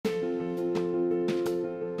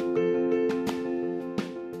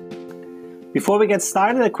Before we get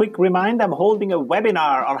started, a quick reminder, I'm holding a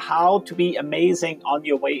webinar on how to be amazing on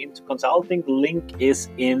your way into consulting. The link is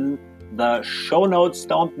in the show notes.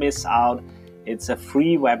 Don't miss out. It's a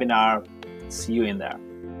free webinar. See you in there.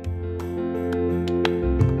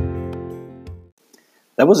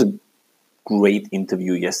 That was a great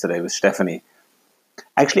interview yesterday with Stephanie.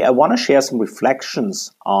 Actually, I want to share some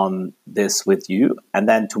reflections on this with you, and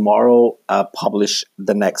then tomorrow publish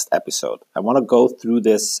the next episode. I want to go through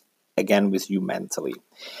this again with you mentally.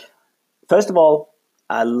 First of all,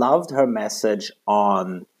 I loved her message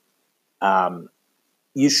on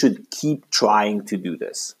you should keep trying to do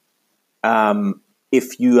this.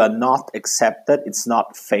 If you are not accepted, it's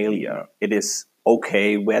not failure. It is,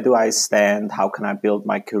 okay, where do I stand? How can I build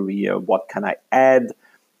my career? What can I add?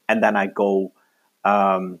 And then I go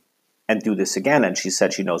and do this again. And she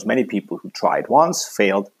said she knows many people who tried once,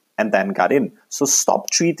 failed, and then got in. So stop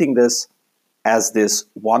treating this as this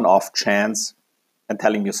one-off chance and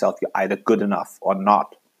telling yourself you're either good enough or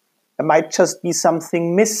not. There might just be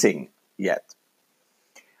something missing yet.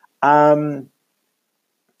 The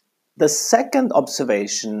second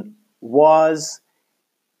observation was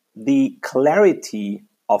the clarity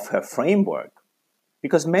of her framework.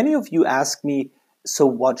 Because many of you ask me, so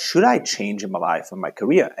what should I change in my life and my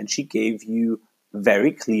career? And she gave you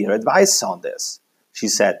very clear advice on this. She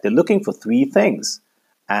said they're looking for 3 things.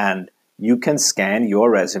 And you can scan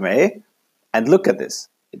your resume and look at this.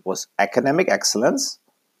 It was academic excellence,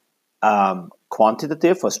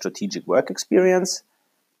 quantitative or strategic work experience,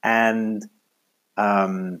 and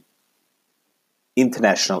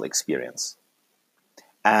international experience.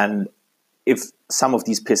 And if some of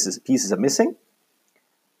these pieces are missing,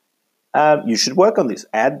 you should work on this,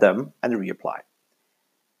 add them, and reapply.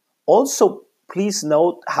 Also, please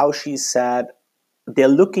note how she said they're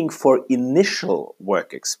looking for initial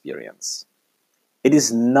work experience. It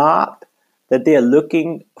is not that they're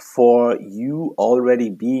looking for you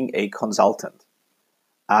already being a consultant.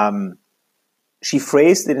 She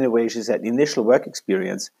phrased it in a way, she said, initial work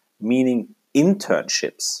experience, meaning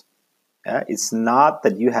internships. It's not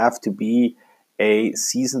that you have to be a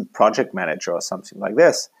seasoned project manager or something like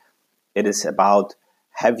this. It is about,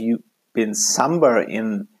 have you been somewhere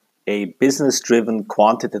in a business-driven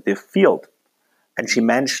quantitative field? And she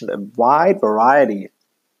mentioned a wide variety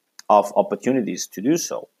of opportunities to do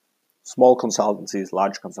so. Small consultancies,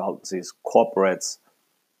 large consultancies, corporates,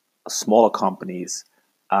 smaller companies,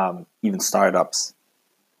 even startups.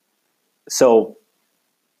 So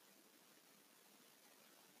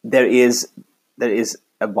there is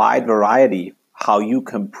a wide variety how you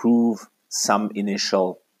can prove some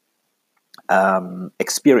initial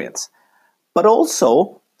experience. But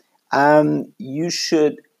also, you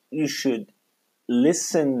should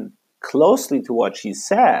listen closely to what she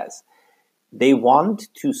says. They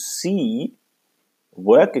want to see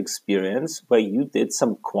work experience where you did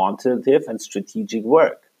some quantitative and strategic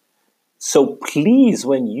work. So please,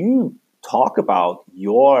 when you talk about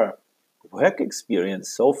your work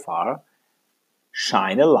experience so far,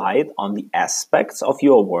 shine a light on the aspects of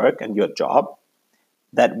your work and your job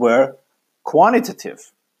that were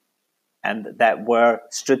quantitative and that were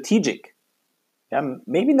strategic.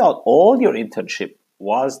 Maybe not all your internship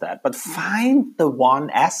was that, but find the one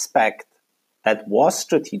aspect that was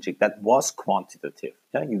strategic, that was quantitative.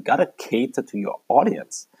 You got to cater to your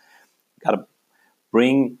audience. You got to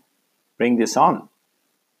bring this on.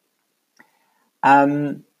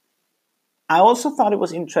 I also thought it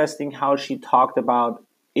was interesting how she talked about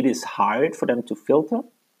it is hard for them to filter.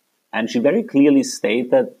 And she very clearly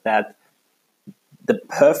stated that the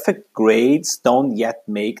perfect grades don't yet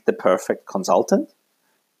make the perfect consultant.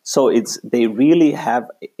 So they really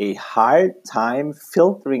have a hard time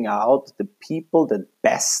filtering out the people that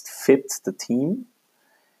best fit the team.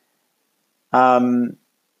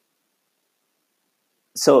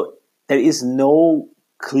 So there is no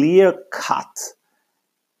clear-cut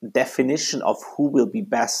definition of who will be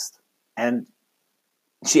best. And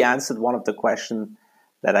she answered one of the questions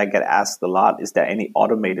that I get asked a lot, is there any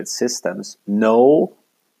automated systems? No,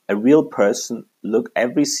 a real person,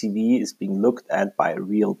 every CV is being looked at by a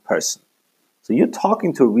real person. So you're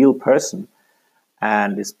talking to a real person,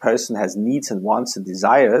 and this person has needs and wants and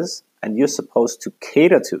desires, and you're supposed to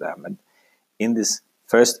cater to them. And in this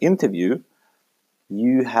first interview,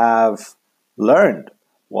 you have learned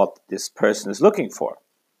what this person is looking for.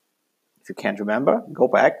 If you can't remember, go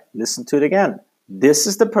back, listen to it again. This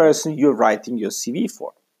is the person you're writing your CV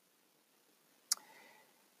for.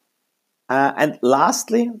 And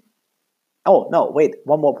lastly, one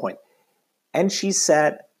more point. And she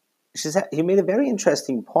said, he made a very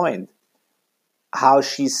interesting point, how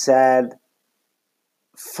she said,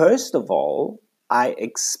 first of all, I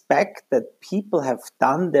expect that people have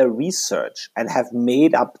done their research and have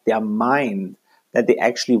made up their mind that they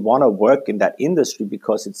actually want to work in that industry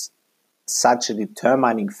because it's such a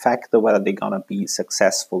determining factor whether they're going to be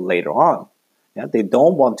successful later on. Yeah, they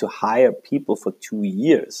don't want to hire people for 2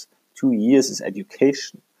 years. 2 years is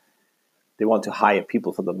education. They want to hire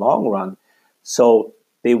people for the long run. So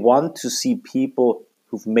they want to see people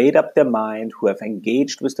who've made up their mind, who have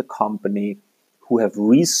engaged with the company, who have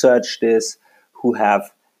researched this, who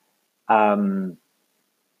have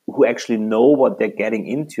who actually know what they're getting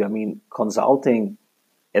into. I mean, consulting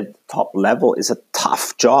at the top level is a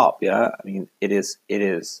tough job. Yeah, I mean, it is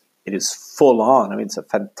full on. I mean, it's a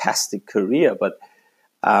fantastic career, but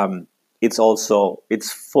it's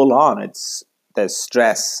full on. There's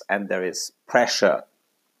stress and there is pressure,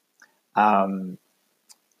 and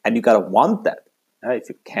you gotta want that. If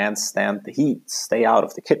you can't stand the heat, stay out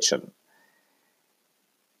of the kitchen.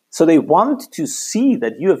 So they want to see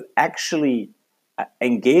that you have actually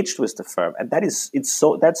engaged with the firm, and that's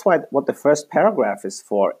why what the first paragraph is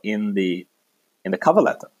for in the cover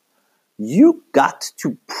letter. You got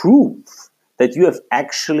to prove that you have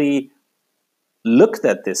actually looked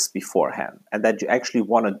at this beforehand and that you actually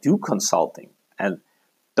want to do consulting. And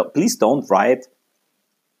please don't write,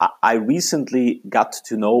 I recently got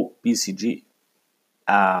to know BCG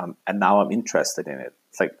and now I'm interested in it.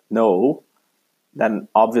 It's like, no, then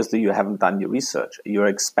obviously you haven't done your research. You're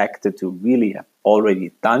expected to really have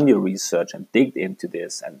already done your research and digged into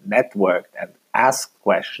this and networked and asked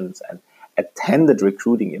questions and attended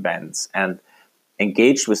recruiting events and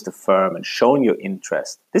engaged with the firm and shown your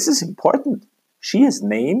interest. This is important. She has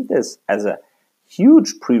named this as a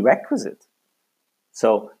huge prerequisite.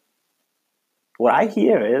 So what I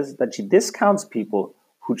hear is that she discounts people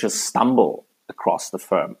who just stumble across the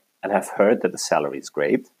firm and have heard that the salary is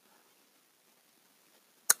great.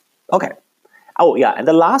 Okay. Oh, yeah. And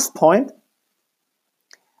the last point,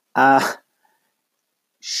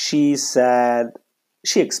 she said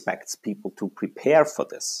she expects people to prepare for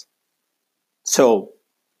this. So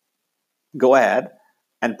go ahead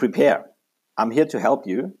and prepare. I'm here to help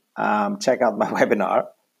you. Check out my webinar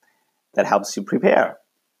that helps you prepare.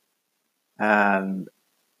 And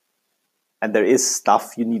there is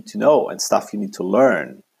stuff you need to know and stuff you need to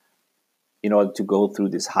learn in order to go through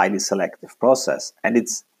this highly selective process. And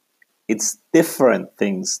it's different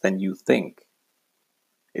things than you think.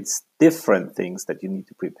 It's different things that you need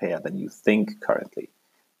to prepare than you think currently.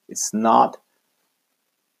 It's not,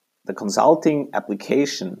 the consulting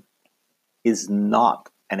application is not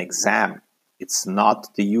an exam. It's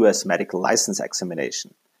not the US medical license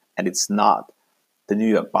examination. And it's not the New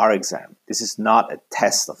York bar exam. This is not a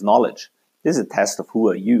test of knowledge. This is a test of who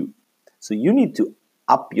are you. So you need to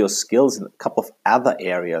up your skills in a couple of other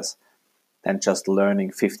areas than just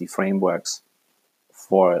learning 50 frameworks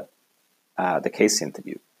for the case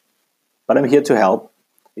interview. But I'm here to help.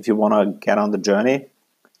 If you want to get on the journey,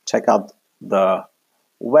 check out the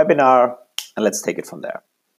webinar and let's take it from there.